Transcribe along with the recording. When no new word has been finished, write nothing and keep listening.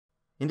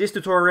In this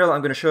tutorial,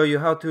 I'm going to show you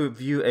how to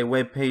view a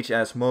web page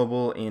as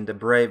mobile in the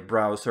Brave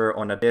browser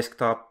on a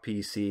desktop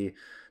PC.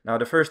 Now,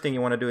 the first thing you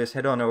want to do is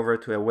head on over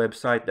to a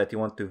website that you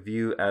want to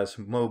view as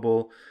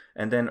mobile,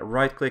 and then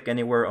right-click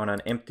anywhere on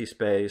an empty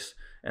space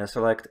and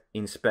select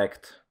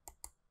Inspect.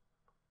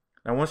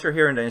 Now, once you're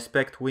here in the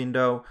Inspect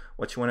window,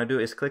 what you want to do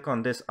is click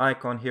on this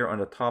icon here on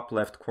the top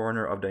left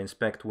corner of the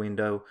Inspect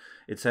window.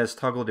 It says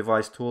Toggle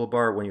Device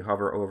Toolbar when you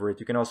hover over it.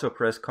 You can also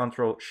press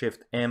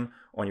Ctrl-Shift-M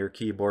on your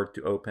keyboard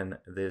to open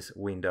this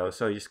window.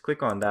 So you just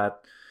click on that,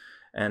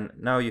 and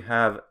now you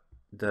have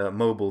the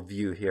mobile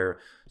view here.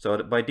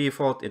 So by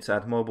default, it's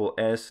at Mobile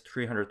S,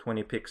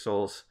 320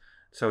 pixels.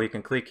 So you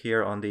can click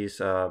here on these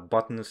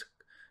buttons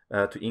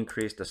to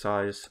increase the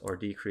size or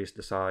decrease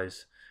the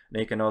size. Then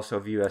you can also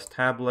view as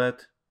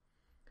tablet.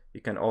 You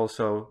can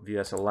also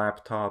view as a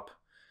laptop,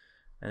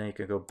 and then you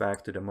can go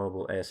back to the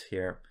Mobile S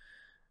here.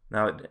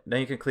 Now, then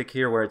you can click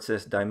here where it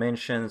says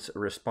Dimensions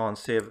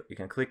Responsive. You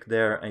can click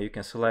there, and you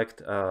can select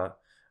a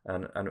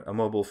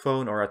mobile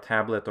phone or a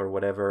tablet or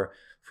whatever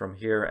from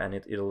here, and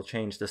it'll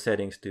change the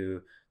settings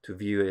to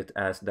view it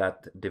as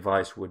that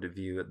device would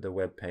view the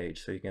web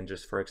page. So you can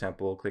just, for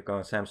example, click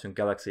on Samsung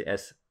Galaxy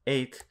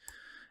S8,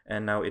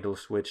 and now it'll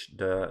switch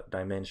the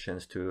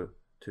dimensions to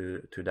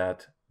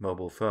that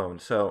mobile phone.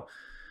 So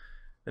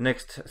the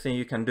next thing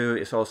you can do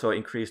is also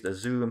increase the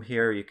zoom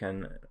here. You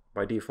can,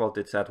 by default,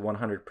 it's at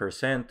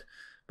 100%,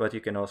 but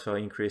you can also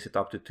increase it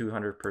up to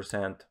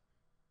 200%.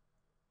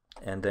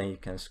 And then you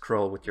can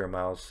scroll with your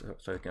mouse,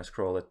 so you can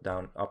scroll it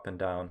down, up and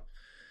down.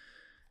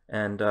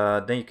 And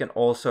then you can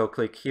also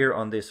click here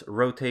on this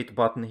rotate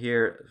button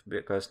here,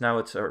 because now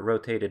it's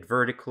rotated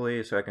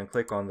vertically. So I can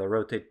click on the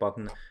rotate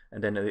button,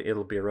 and then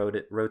it'll be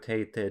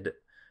rotated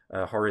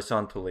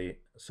horizontally.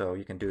 So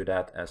you can do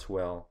that as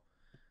well.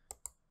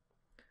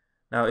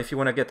 Now, if you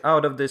want to get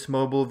out of this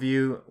mobile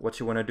view, what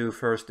you want to do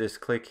first is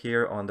click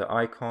here on the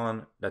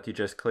icon that you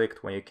just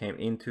clicked when you came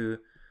into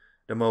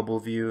the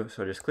mobile view.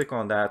 So just click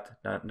on that,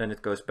 then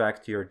it goes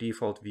back to your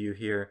default view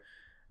here.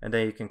 And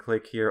then you can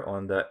click here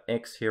on the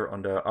X here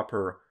on the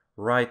upper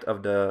right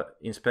of the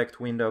Inspect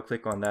window.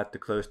 Click on that to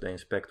close the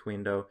Inspect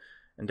window.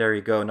 And there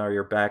you go, now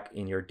you're back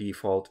in your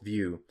default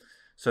view.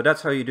 So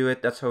that's how you do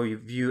it. That's how you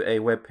view a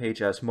web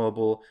page as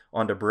mobile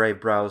on the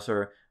Brave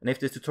browser. And if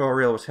this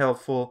tutorial was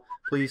helpful,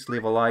 please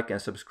leave a like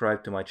and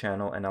subscribe to my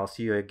channel, and I'll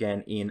see you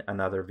again in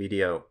another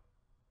video.